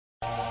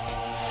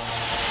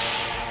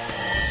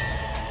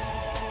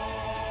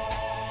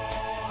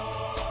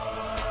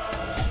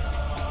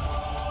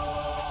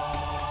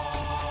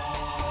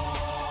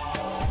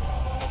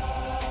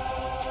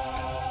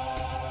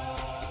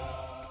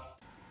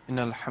إن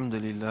الحمد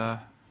لله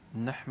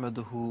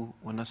نحمده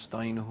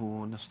ونستعينه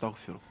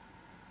ونستغفره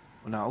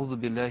ونعوذ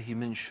بالله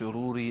من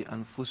شرور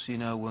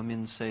أنفسنا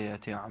ومن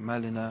سيئات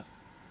أعمالنا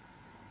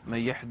من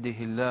يهده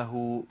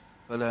الله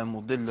فلا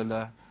مضل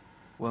له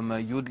وما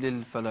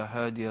يضلل فلا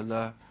هادي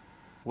له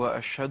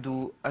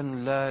وأشهد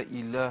أن لا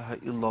إله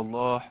إلا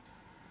الله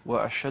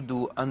وأشهد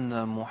أن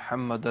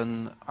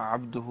محمدا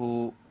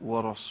عبده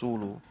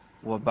ورسوله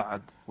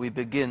وبعد. We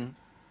begin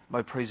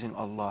by praising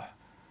Allah.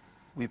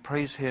 We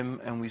praise Him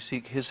and we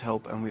seek His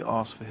help and we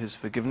ask for His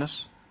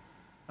forgiveness,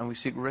 and we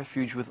seek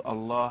refuge with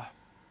Allah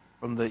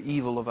from the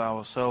evil of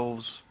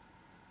ourselves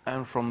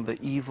and from the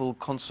evil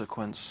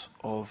consequence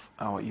of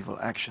our evil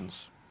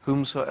actions.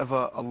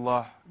 Whomsoever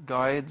Allah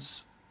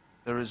guides,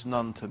 there is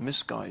none to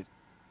misguide,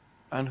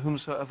 and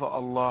whomsoever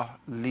Allah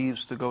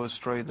leaves to go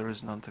astray, there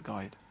is none to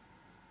guide.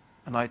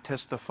 And I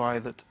testify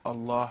that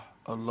Allah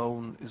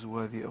alone is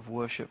worthy of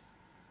worship,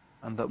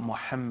 and that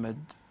Muhammad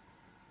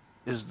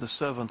is the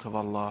servant of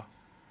Allah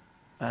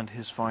and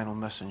His final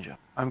messenger.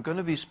 I'm going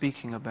to be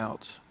speaking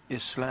about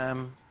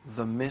Islam,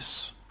 the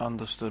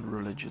misunderstood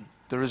religion.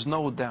 There is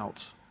no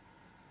doubt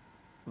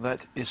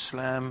that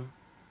Islam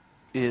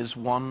is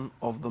one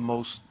of the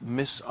most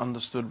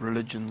misunderstood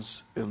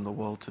religions in the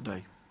world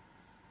today.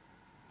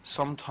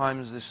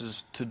 Sometimes this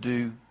is to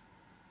do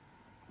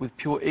with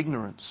pure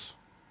ignorance.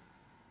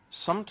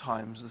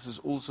 Sometimes this is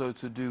also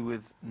to do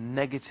with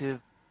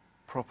negative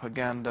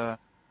propaganda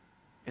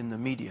in the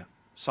media.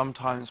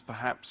 Sometimes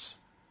perhaps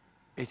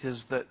it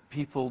is that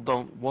people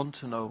don't want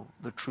to know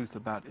the truth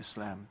about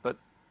Islam. But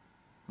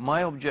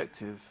my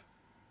objective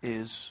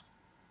is,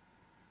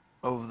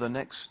 over the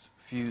next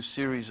few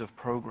series of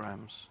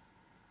programs,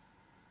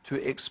 to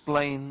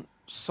explain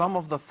some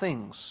of the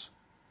things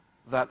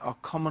that are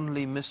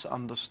commonly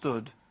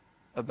misunderstood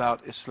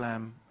about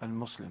Islam and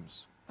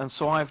Muslims. And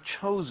so I've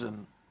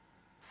chosen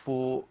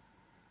for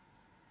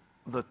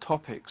the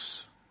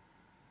topics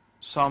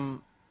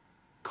some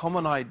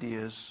common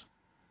ideas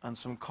and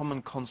some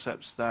common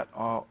concepts that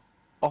are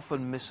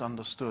often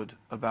misunderstood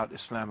about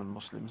Islam and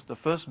Muslims. The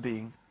first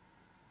being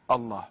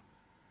Allah.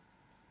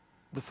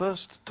 The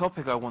first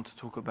topic I want to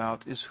talk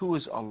about is, who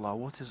is Allah?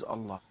 What is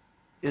Allah?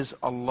 Is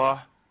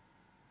Allah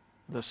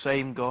the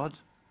same God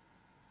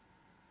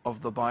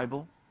of the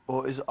Bible,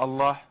 or is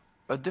Allah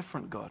a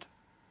different God?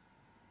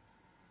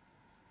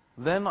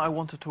 Then I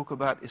want to talk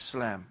about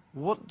Islam.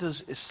 What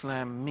does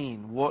Islam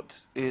mean? What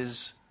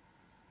is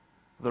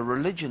the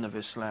religion of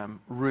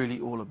Islam really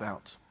all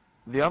about?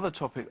 The other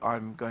topic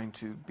I'm going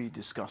to be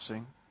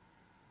discussing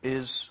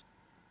is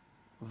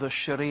the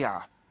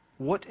Sharia.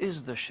 What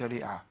is the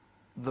Sharia?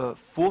 The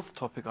fourth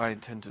topic I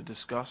intend to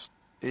discuss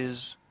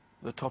is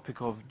the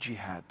topic of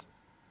jihad.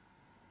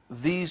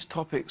 These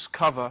topics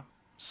cover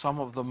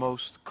some of the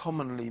most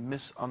commonly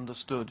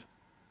misunderstood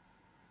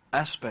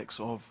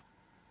aspects of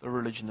the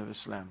religion of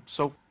Islam.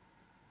 So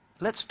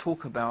let's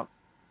talk about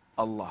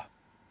Allah.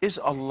 Is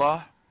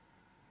Allah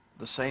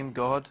the same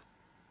God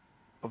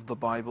of the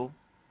Bible?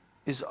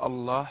 Is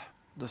Allah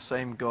the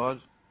same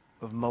God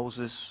of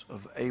Moses,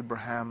 of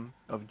Abraham,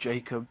 of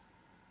Jacob,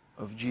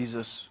 of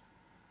Jesus?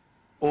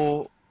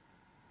 Or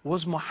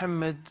was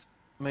Muhammad,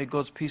 may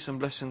God's peace and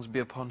blessings be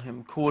upon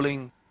him,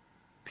 calling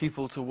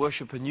people to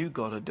worship a new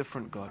God, a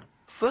different God?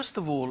 First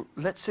of all,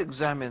 let's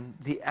examine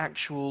the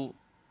actual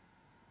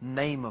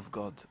name of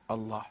God,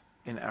 Allah,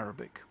 in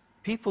Arabic.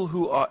 People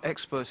who are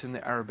experts in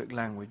the Arabic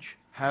language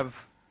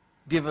have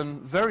given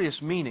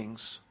various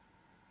meanings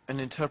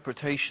and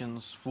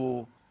interpretations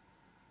for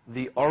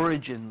the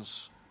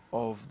origins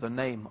of the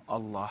name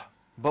Allah.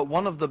 But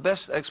one of the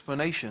best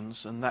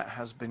explanations, and that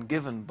has been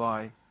given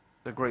by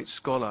the great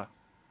scholar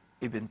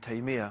Ibn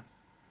Taymiyyah,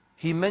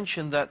 he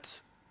mentioned that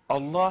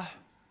Allah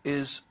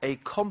is a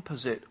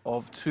composite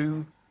of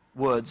two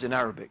words in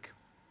Arabic.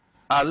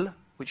 Al,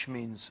 which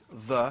means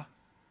the,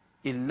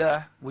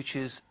 Ilah, which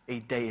is a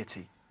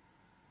deity.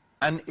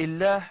 And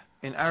Ilah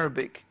in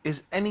Arabic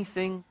is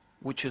anything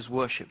which is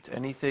worshipped,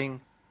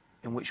 anything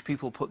in which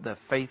people put their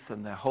faith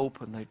and their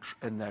hope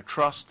and their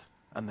trust,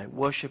 and they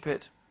worship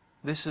it.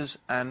 This is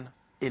an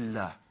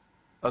Ilah,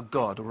 a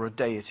God or a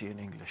deity in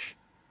English.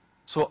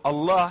 So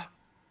Allah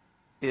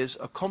is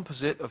a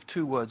composite of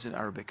two words in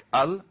Arabic.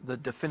 Al, the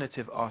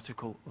definitive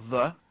article,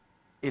 the,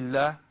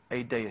 Ilah,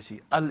 a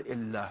deity,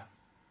 Al-Ilah,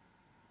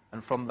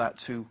 and from that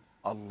to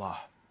Allah.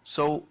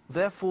 So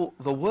therefore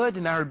the word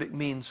in Arabic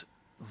means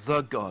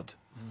the God,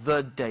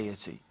 the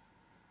deity.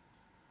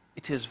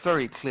 It is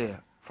very clear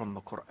from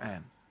the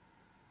Quran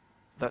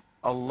that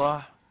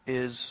Allah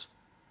is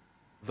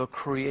the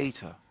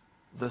creator,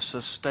 the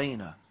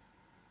sustainer,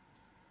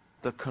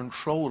 the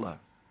controller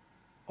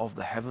of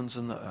the heavens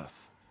and the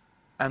earth.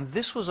 And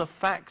this was a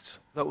fact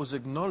that was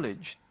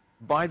acknowledged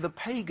by the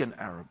pagan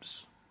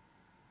Arabs.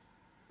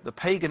 The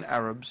pagan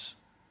Arabs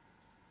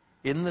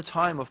in the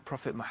time of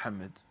Prophet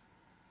Muhammad,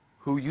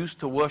 who used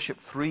to worship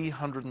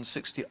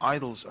 360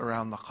 idols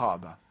around the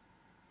Kaaba,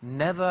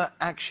 never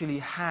actually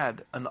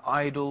had an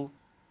idol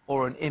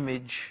or an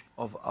image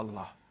of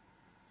Allah.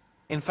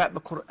 In fact,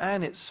 the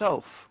Quran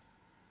itself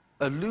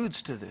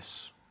alludes to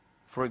this.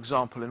 For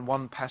example, in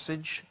one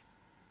passage,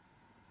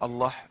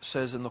 Allah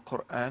says in the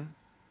Quran,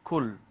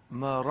 قُلْ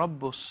مَا رَبُّ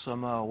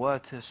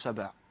السَّمَاوَاتِ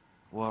سَبْعٍ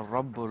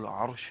وَرَبُّ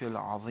الْعَرْشِ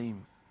الْعَظِيمِ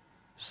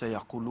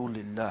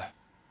سَيَقُولُوا لِلَّهِ,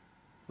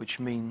 which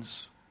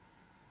means,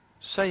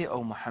 say,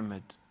 O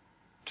Muhammad,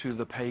 to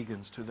the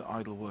pagans, to the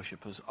idol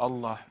worshippers,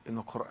 Allah in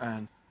the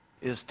Quran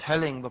is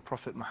telling the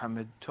Prophet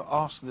Muhammad to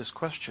ask this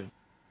question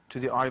to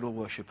the idol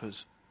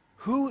worshippers: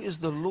 who is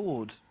the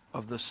Lord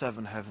of the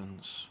seven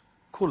heavens?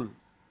 Kul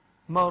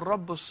ma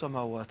rabbus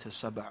samawati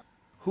sab'a.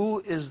 Who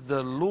is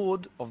the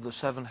Lord of the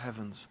seven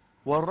heavens?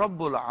 Wa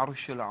rabbul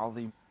arshil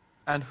azim.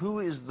 And who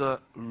is the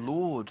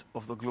Lord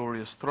of the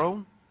glorious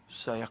throne?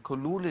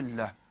 Sayaqulu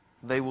lillah.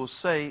 They will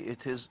say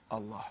it is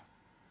Allah.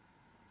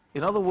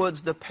 In other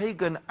words, the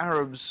pagan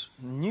Arabs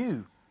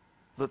knew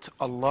that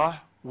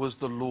Allah was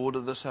the Lord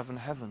of the seven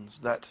heavens,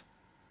 that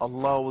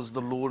Allah was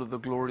the Lord of the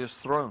glorious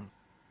throne.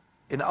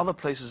 In other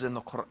places in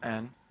the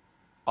Quran,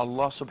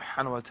 Allah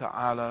subhanahu wa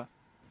ta'ala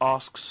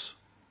asks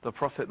the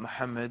Prophet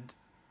Muhammad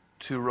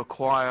to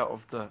require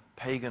of the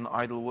pagan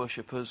idol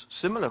worshippers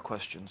similar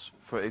questions.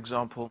 For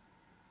example,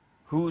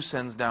 who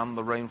sends down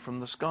the rain from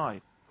the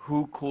sky?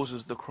 Who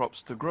causes the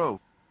crops to grow?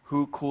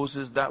 Who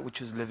causes that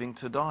which is living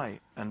to die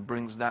and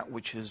brings that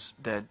which is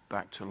dead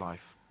back to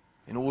life?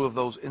 In all of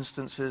those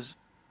instances,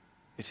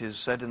 it is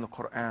said in the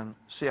Quran,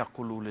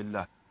 سَيَقُولُوا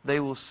لِلَّهِ. They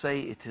will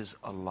say it is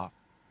Allah.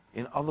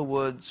 In other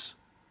words,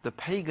 the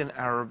pagan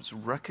Arabs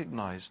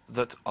recognized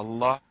that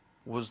Allah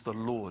was the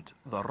Lord,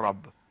 the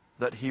Rabb,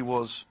 that He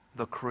was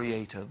the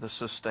Creator, the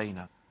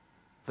Sustainer,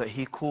 that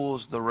He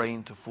caused the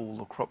rain to fall,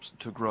 the crops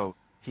to grow.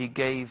 He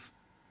gave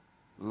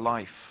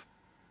life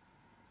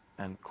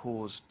and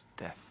caused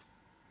death.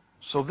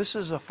 So this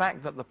is a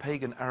fact that the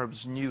pagan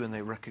Arabs knew and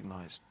they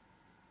recognized.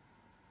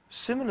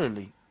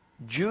 Similarly,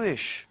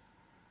 Jewish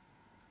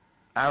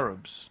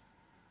Arabs,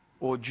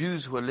 or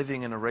Jews who were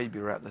living in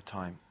Arabia at the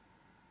time,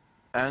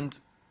 and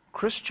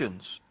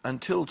Christians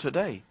until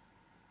today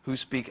who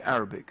speak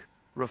Arabic,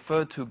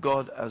 refer to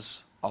God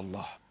as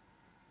Allah.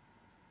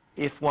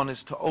 If one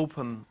is to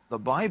open the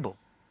Bible,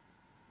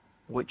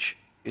 which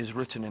is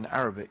written in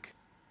Arabic,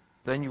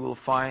 then you will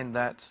find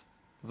that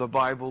the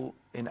Bible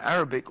in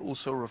Arabic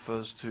also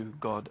refers to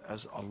God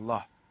as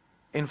Allah.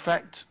 In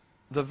fact,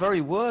 the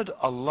very word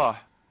Allah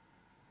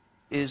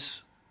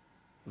is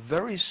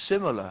very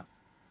similar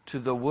to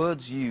the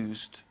words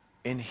used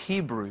in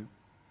Hebrew,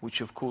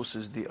 which of course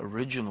is the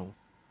original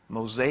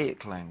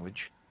Mosaic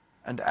language,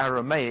 and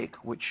Aramaic,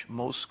 which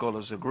most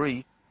scholars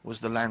agree was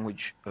the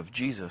language of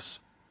Jesus.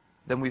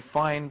 Then we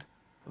find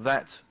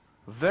that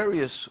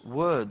various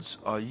words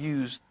are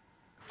used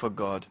for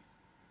God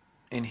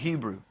in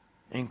Hebrew,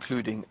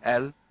 including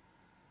El,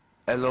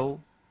 Elo,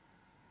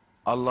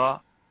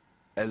 Allah,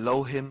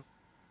 Elohim.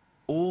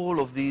 All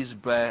of these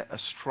bear a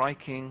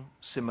striking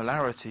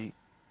similarity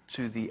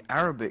to the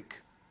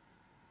Arabic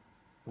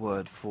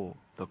word for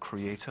the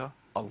Creator,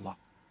 Allah.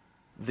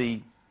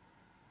 The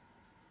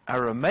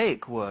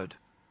Aramaic word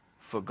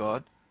for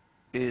God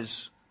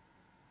is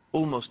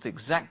almost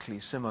exactly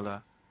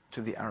similar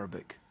to the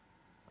Arabic.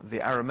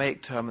 The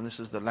Aramaic term, and this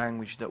is the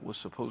language that was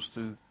supposed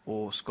to,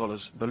 or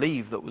scholars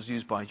believe that was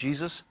used by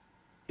Jesus,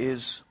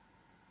 is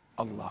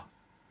Allah.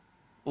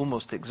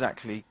 Almost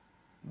exactly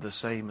the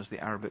same as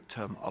the Arabic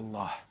term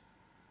Allah.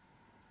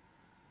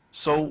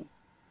 So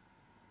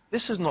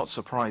this is not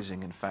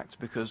surprising, in fact,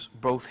 because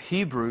both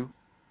Hebrew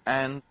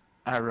and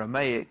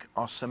Aramaic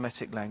are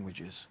Semitic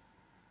languages.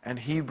 And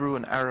Hebrew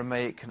and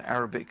Aramaic and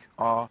Arabic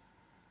are,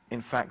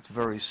 in fact,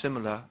 very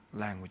similar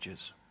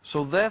languages.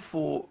 So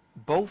therefore,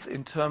 both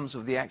in terms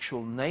of the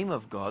actual name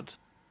of God,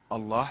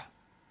 Allah,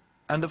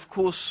 and of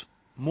course,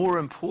 more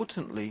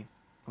importantly,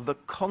 the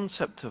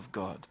concept of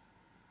God,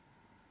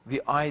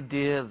 the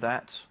idea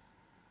that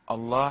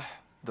Allah,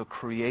 the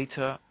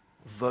Creator,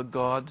 the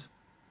God,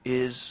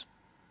 is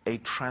a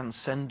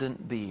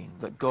transcendent being,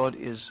 that God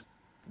is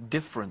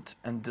different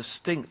and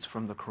distinct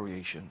from the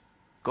creation.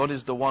 God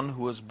is the one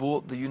who has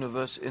brought the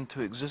universe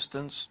into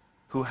existence,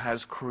 who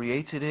has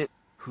created it,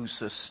 who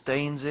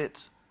sustains it,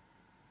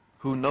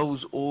 who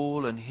knows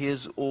all and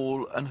hears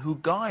all, and who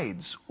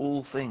guides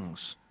all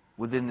things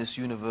within this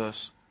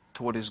universe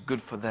to what is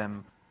good for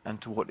them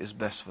and to what is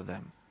best for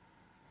them.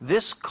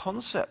 This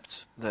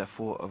concept,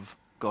 therefore, of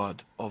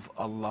God, of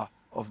Allah,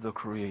 of the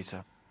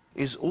Creator,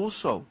 is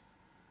also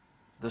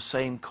the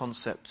same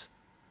concept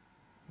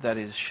that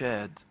is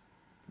shared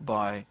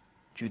by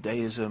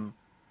Judaism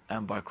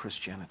and by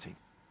Christianity.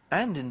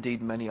 And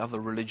indeed many other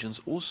religions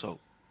also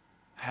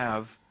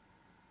have,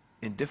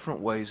 in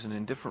different ways and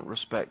in different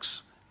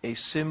respects, a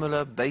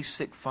similar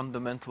basic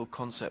fundamental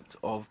concept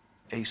of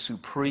a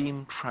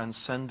supreme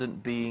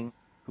transcendent being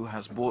who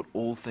has brought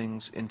all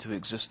things into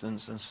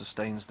existence and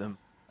sustains them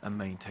and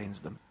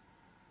maintains them.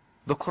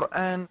 The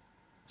Quran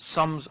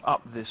sums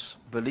up this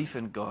belief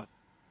in God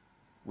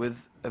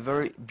with a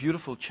very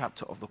beautiful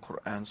chapter of the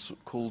Quran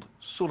called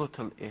Surah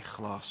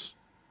Al-Ikhlas.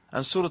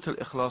 And Surah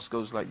Al-Ikhlas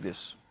goes like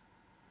this: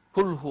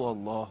 Qul huwa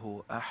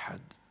Allahu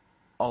ahad,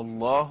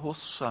 Allahu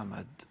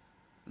samad,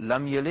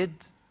 lam yalid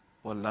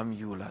wa lam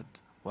yulad,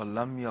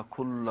 وَلَمْ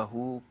يَكُنْ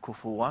لَهُ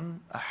كُفُوًا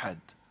أَحَدٌ,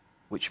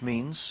 which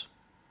means,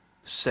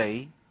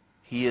 say,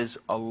 He is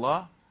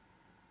Allah,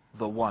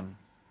 the One.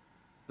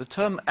 The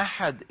term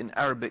Ahad in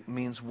Arabic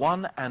means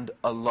one and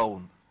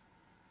alone.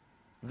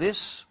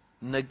 This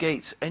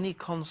negates any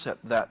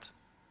concept that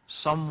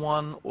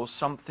someone or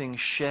something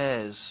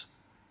shares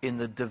in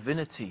the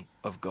divinity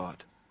of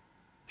God,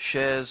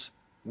 shares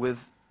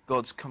with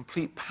God's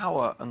complete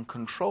power and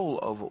control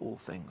over all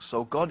things.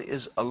 So God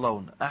is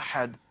alone.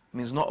 Ahad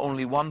means not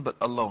only one but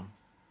alone.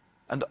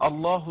 And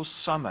Allahu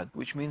Samad,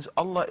 which means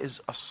Allah is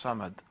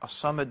As-Samad.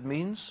 As-Samad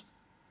means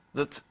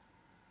that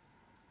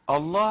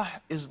Allah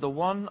is the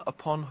one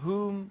upon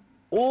whom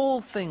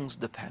all things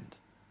depend.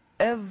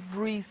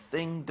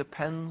 Everything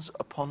depends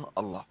upon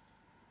Allah.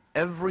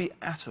 Every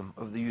atom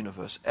of the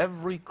universe,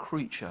 every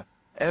creature,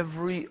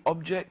 every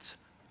object,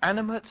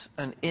 animate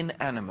and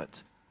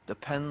inanimate,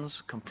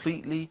 depends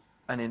completely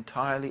and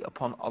entirely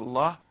upon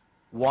Allah,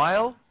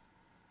 while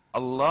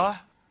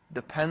Allah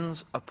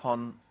depends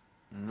upon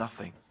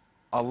nothing.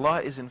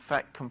 Allah is in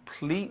fact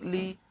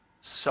completely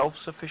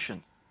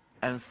self-sufficient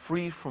and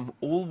free from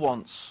all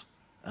wants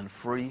and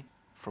free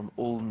from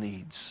all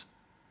needs.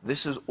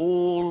 This is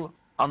all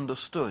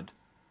understood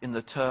in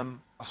the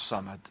term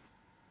As-Samad.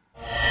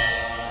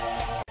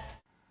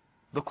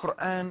 The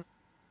Quran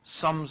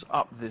sums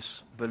up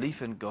this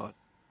belief in God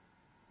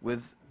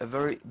with a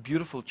very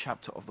beautiful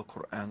chapter of the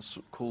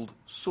Quran called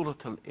Surah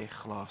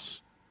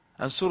Al-Ikhlas.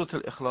 And Surah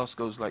Al-Ikhlas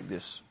goes like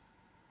this: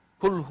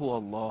 قُلْ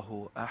هُوَ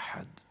اللَّهُ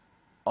أَحَدٌ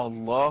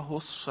اللَّهُ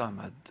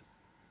الصَّمَدُ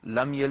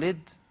لَمْ يَلِدْ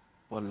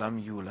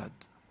وَلَمْ يُولَدْ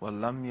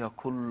وَلَمْ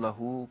يَكُنْ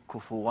لَهُ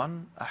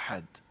كُفُوًا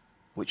أَحَدٌ,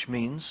 which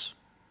means,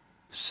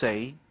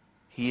 say,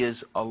 He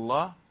is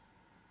Allah,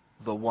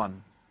 the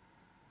One.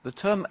 The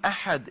term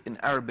Ahad in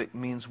Arabic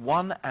means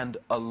one and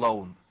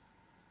alone.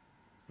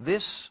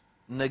 This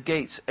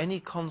negates any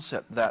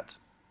concept that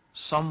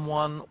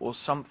someone or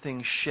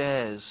something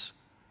shares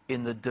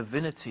in the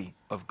divinity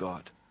of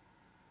God,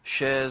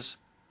 shares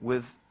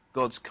with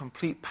God's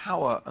complete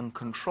power and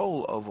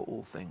control over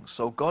all things.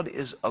 So God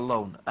is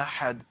alone.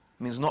 Ahad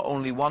means not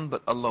only one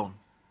but alone.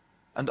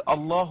 And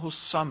Allahu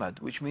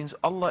Samad, which means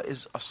Allah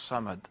is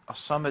As-Samad.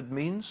 As-Samad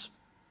means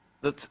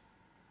that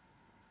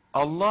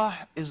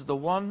Allah is the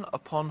one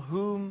upon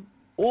whom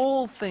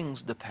all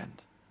things depend.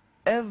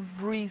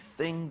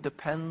 Everything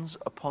depends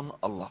upon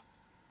Allah.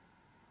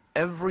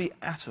 Every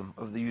atom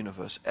of the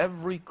universe,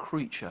 every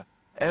creature,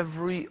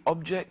 every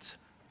object,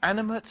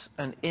 animate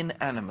and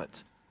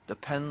inanimate,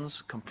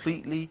 depends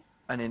completely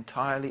and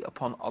entirely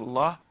upon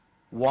Allah,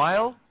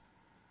 while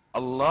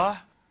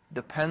Allah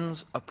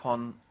depends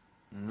upon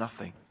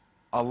nothing.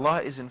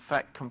 Allah is in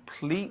fact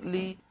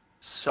completely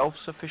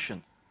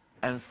self-sufficient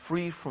and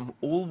free from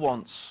all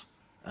wants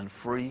and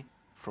free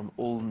from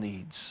all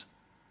needs.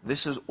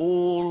 This is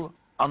all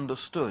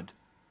understood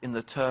in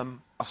the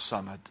term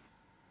As-Samad.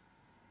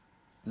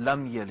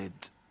 Lam Yalid,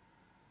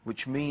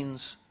 which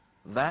means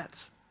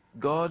that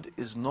God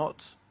is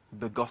not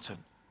begotten.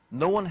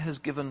 No one has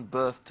given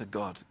birth to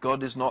God.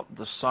 God is not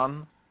the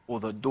son or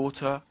the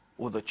daughter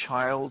or the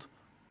child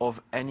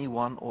of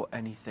anyone or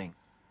anything.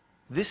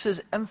 This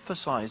is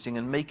emphasizing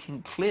and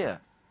making clear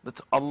that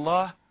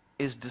Allah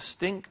is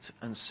distinct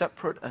and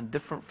separate and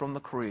different from the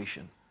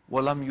creation.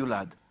 Walam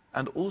yulad.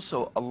 And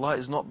also Allah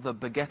is not the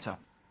begetter.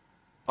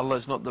 Allah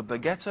is not the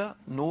begetter,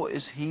 nor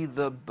is He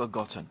the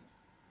begotten.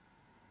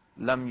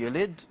 Lam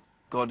yalid,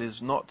 God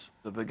is not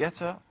the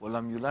begetter,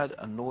 walam yulad,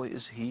 and nor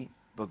is He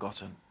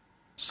begotten.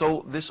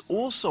 So this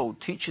also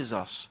teaches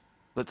us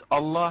that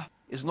Allah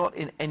is not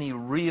in any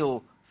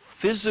real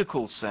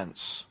physical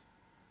sense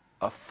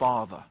a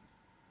father,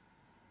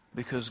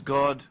 because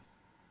God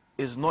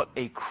is not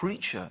a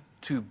creature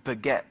to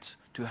beget,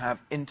 to have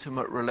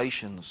intimate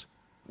relations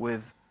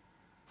with,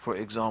 for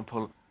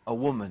example, a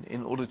woman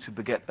in order to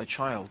beget a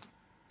child.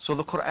 So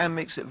the Quran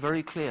makes it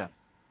very clear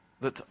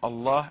that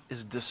Allah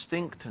is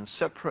distinct and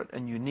separate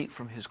and unique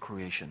from His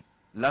creation.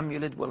 Lam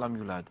yalid wa lam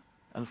yulad.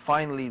 And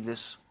finally,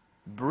 this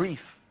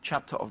brief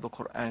chapter of the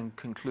Quran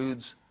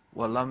concludes,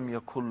 وَلَمْ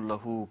يَكُنْ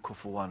لَهُ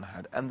كُفُوًا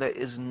أَحَدٌ. And there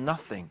is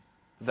nothing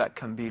that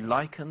can be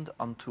likened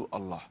unto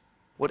Allah.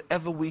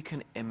 Whatever we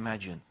can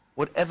imagine,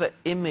 whatever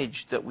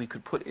image that we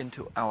could put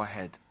into our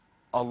head,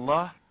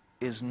 Allah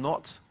is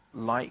not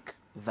like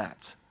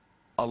that.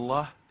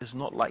 Allah is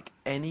not like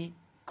any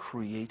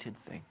created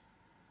thing.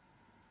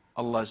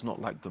 Allah is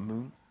not like the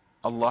moon.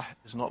 Allah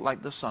is not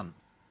like the sun.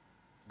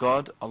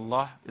 God,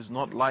 Allah, is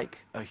not like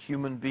a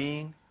human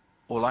being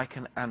or like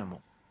an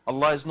animal.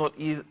 Allah is not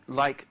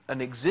like an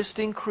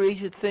existing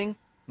created thing,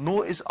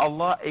 nor is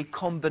Allah a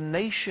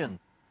combination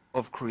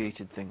of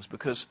created things,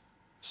 because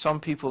some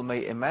people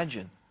may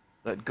imagine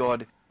that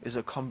God is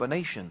a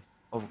combination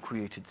of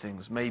created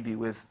things, maybe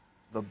with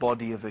the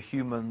body of a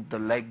human, the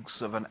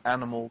legs of an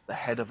animal, the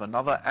head of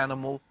another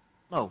animal.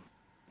 No,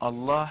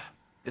 Allah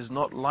is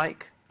not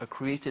like a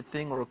created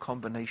thing or a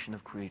combination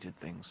of created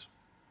things.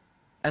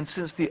 And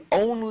since the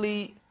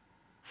only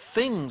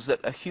things that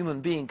a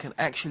human being can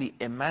actually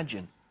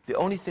imagine, the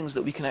only things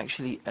that we can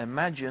actually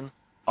imagine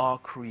are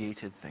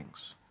created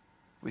things.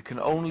 We can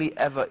only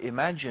ever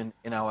imagine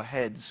in our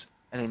heads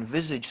and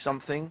envisage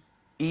something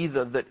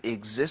either that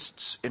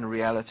exists in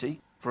reality,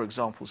 for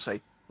example,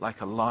 say,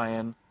 like a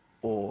lion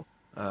or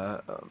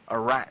a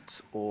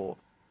rat or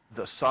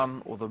the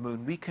sun or the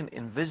moon. We can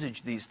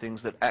envisage these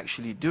things that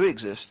actually do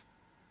exist.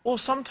 Or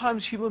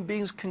sometimes human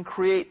beings can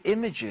create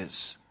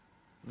images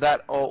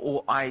that are,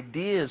 or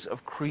ideas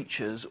of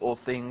creatures or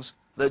things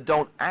that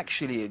don't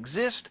actually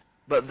exist,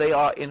 but they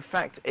are in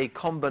fact a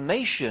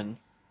combination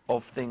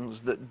of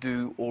things that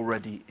do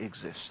already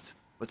exist.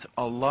 But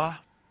Allah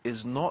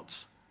is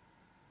not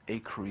a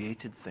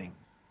created thing.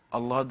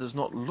 Allah does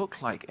not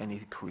look like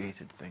any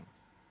created thing.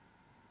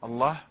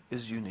 Allah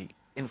is unique.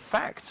 In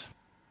fact,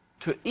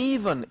 to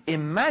even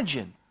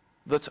imagine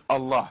that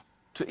Allah,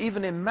 to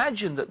even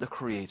imagine that the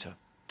Creator,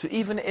 to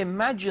even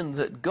imagine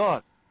that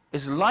God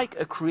is like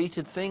a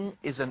created thing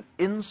is an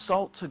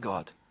insult to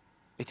God.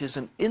 It is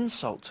an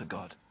insult to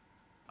God.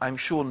 I'm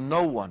sure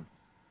no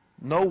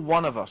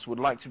one of us would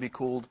like to be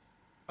called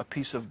a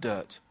piece of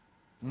dirt.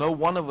 No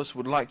one of us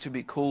would like to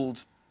be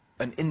called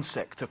an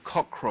insect, a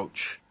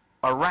cockroach,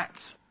 a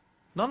rat.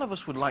 None of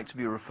us would like to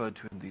be referred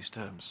to in these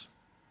terms.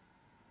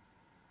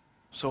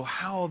 So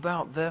how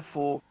about,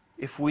 therefore,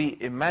 if we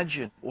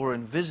imagine or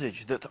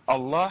envisage that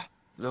Allah,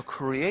 the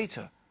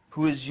Creator,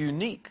 who is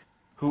unique,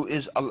 who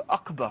is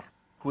Al-Akbar,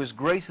 who is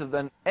greater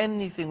than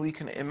anything we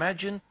can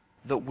imagine,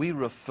 that we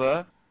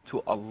refer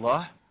to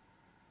Allah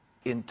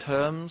in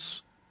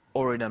terms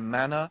or in a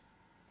manner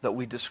that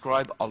we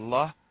describe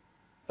Allah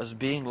as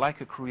being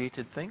like a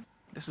created thing?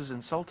 This is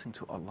insulting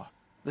to Allah.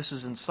 This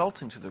is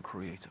insulting to the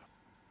Creator.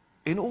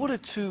 In order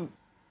to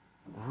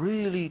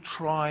really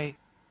try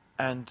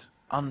and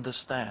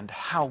understand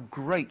how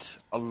great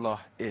Allah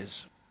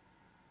is,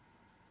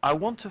 I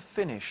want to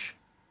finish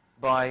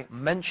by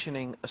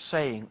mentioning a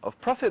saying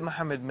of Prophet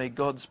Muhammad, may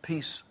God's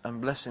peace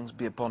and blessings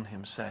be upon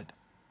him, said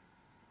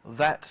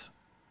that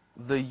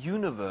the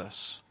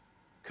universe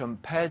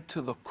compared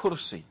to the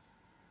kursi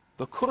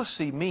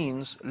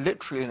means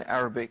literally in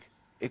Arabic,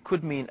 it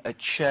could mean a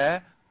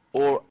chair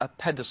or a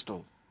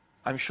pedestal.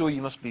 I'm sure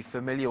you must be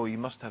familiar, or you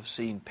must have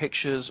seen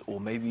pictures, or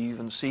maybe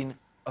even seen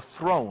a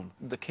throne.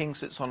 The king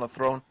sits on a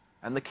throne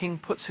and the king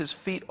puts his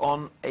feet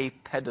on a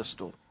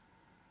pedestal.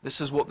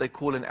 This is what they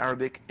call in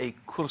Arabic a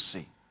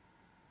kursi.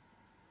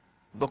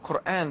 The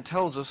Quran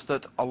tells us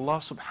that Allah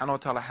subhanahu wa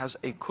ta'ala has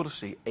a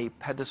kursi, a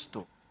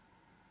pedestal.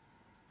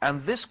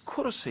 And this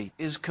kursi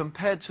is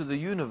compared to the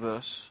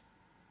universe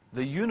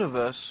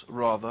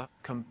rather,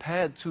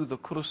 compared to the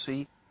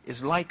kursi,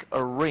 is like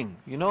a ring.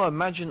 You know,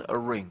 imagine a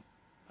ring.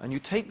 And you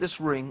take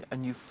this ring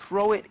and you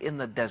throw it in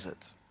the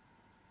desert.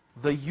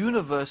 The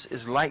universe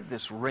is like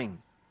this ring.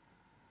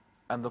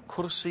 And the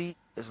kursi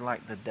is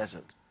like the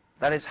desert.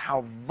 That is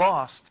how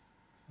vast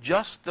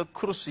just the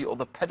kursi or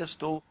the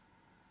pedestal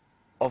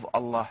of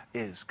Allah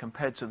is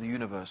compared to the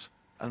universe.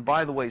 And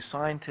by the way,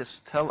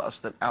 scientists tell us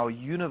that our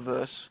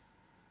universe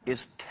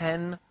is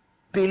 10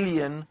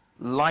 billion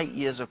light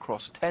years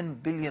across. 10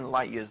 billion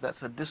light years.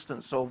 That's a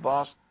distance so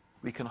vast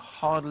we can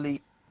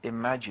hardly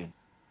imagine.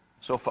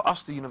 So for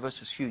us the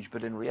universe is huge,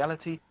 but in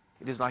reality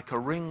it is like a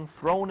ring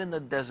thrown in the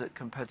desert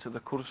compared to the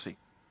kursi.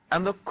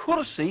 And the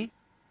kursi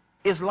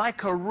is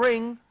like a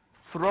ring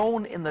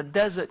thrown in the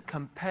desert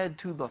compared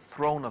to the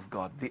throne of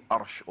God, the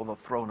arsh or the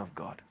throne of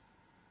God.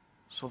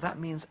 So that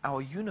means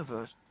our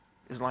universe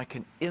is like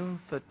an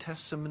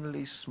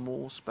infinitesimally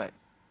small speck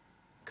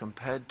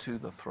compared to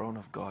the throne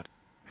of God.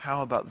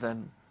 How about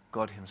then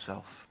God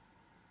himself?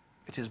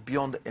 It is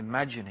beyond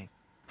imagining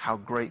how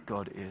great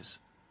God is.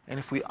 And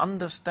if we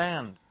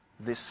understand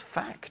this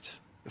fact,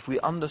 if we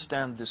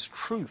understand this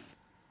truth,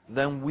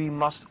 then we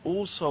must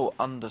also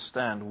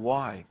understand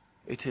why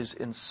it is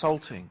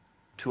insulting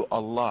to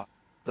Allah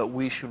that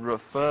we should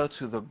refer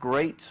to the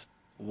great,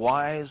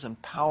 wise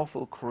and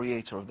powerful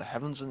Creator of the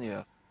heavens and the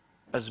earth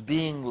as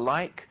being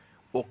like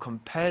or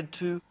compared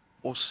to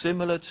or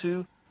similar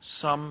to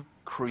some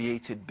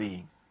created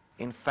being.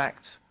 In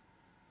fact,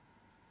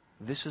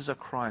 this is a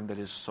crime that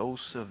is so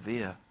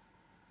severe,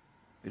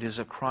 it is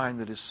a crime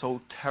that is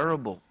so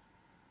terrible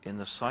in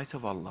the sight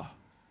of Allah,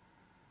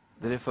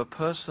 that if a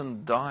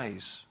person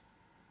dies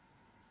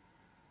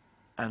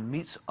and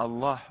meets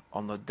Allah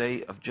on the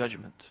day of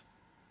judgment,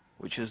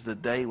 which is the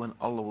day when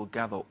Allah will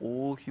gather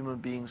all human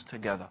beings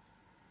together,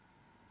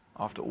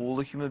 after all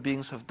the human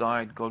beings have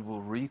died, God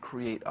will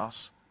recreate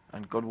us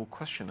and God will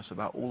question us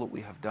about all that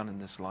we have done in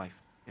this life.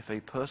 If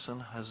a person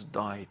has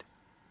died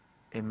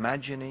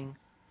imagining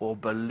or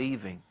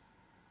believing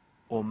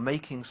or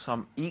making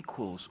some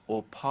equals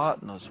or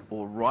partners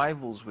or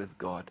rivals with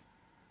God,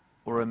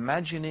 or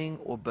imagining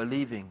or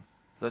believing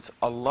that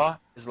Allah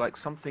is like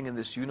something in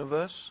this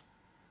universe,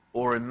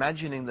 or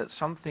imagining that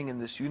something in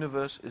this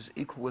universe is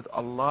equal with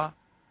Allah,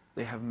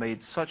 they have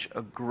made such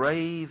a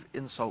grave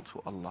insult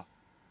to Allah.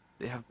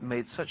 They have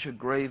made such a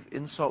grave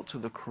insult to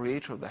the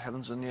Creator of the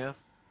heavens and the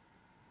earth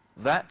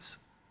that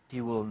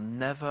He will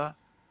never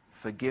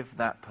forgive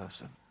that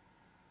person.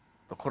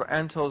 The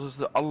Quran tells us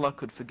that Allah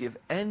could forgive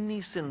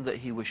any sin that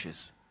He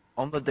wishes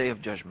on the day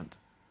of judgment,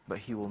 but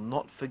He will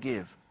not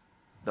forgive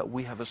that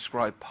we have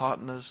ascribed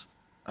partners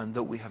and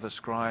that we have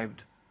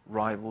ascribed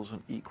rivals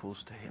and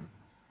equals to him.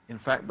 In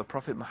fact, the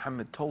Prophet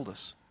Muhammad told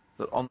us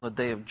that on the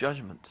Day of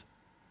Judgment,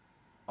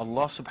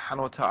 Allah subhanahu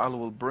wa ta'ala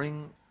will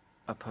bring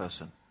a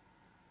person,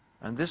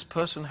 and this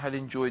person had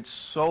enjoyed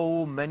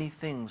so many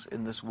things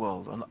in this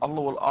world, and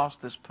Allah will ask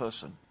this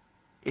person,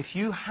 if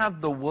you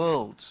had the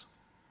world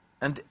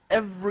and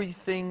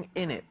everything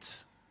in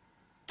it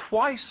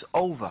twice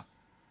over,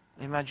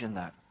 imagine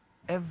that,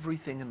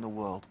 everything in the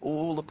world,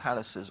 all the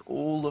palaces,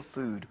 all the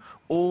food,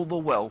 all the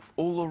wealth,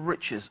 all the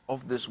riches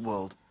of this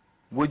world,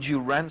 would you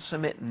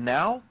ransom it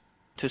now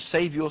to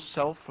save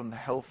yourself from the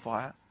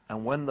hellfire?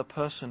 And when the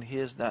person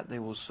hears that, they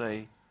will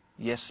say,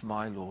 yes,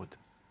 my Lord.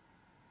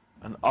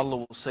 And Allah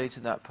will say to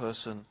that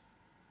person,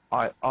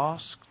 I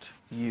asked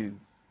you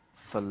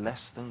for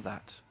less than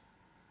that.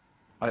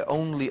 I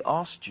only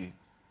asked you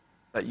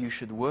that you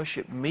should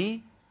worship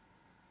me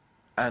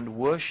and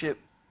worship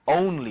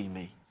only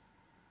me.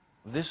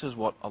 This is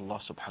what Allah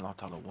subhanahu wa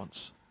ta'ala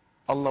wants.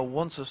 Allah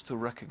wants us to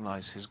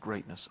recognize His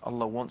greatness.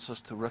 Allah wants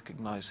us to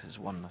recognize His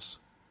oneness.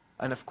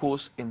 And of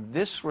course, in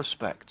this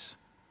respect,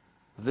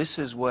 this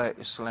is where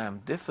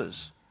Islam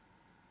differs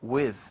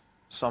with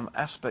some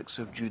aspects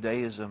of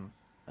Judaism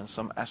and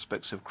some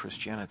aspects of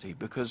Christianity,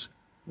 because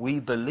we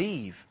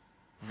believe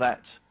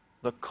that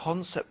the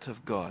concept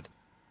of God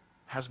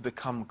has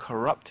become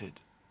corrupted.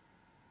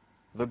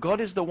 The God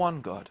is the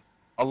one God.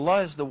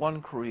 Allah is the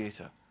one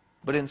creator.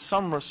 But in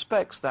some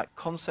respects, that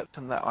concept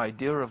and that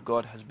idea of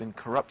God has been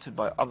corrupted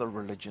by other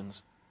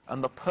religions.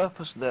 And the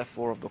purpose,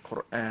 therefore, of the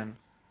Quran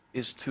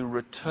is to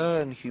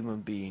return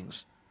human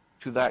beings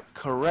to that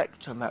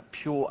correct and that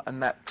pure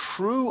and that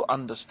true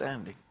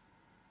understanding,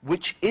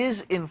 which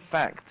is in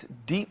fact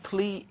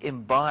deeply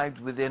imbibed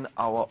within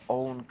our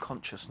own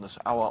consciousness,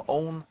 our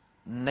own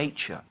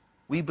nature.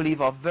 We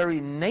believe our very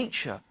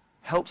nature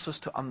helps us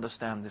to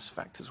understand this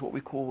fact. It's what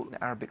we call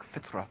in Arabic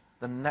fitra,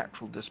 the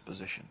natural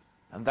disposition.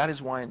 And that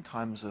is why in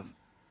times of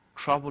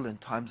trouble, in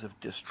times of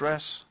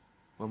distress,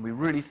 when we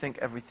really think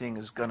everything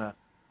is going to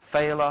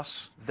fail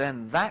us,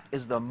 then that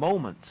is the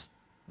moment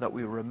that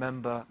we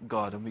remember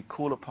God and we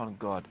call upon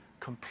God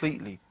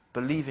completely,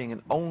 believing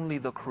in only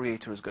the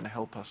Creator is going to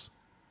help us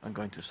and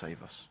going to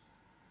save us.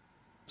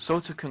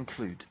 So to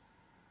conclude,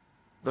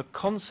 the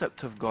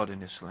concept of God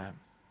in Islam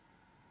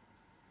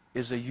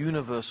is a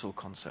universal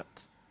concept.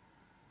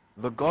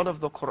 The God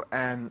of the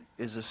Quran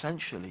is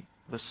essentially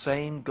the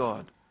same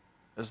God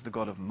as the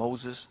God of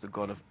Moses, the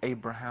God of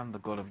Abraham, the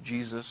God of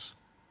Jesus,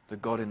 the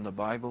God in the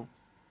Bible.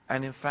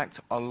 And in fact,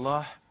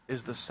 Allah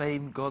is the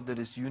same God that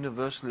is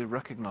universally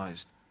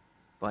recognized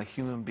by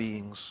human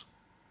beings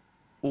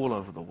all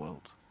over the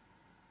world.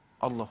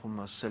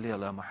 Allahumma salli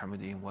ala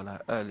Muhammadin wa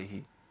ala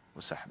alihi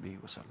wa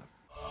sahbihi wa sallam.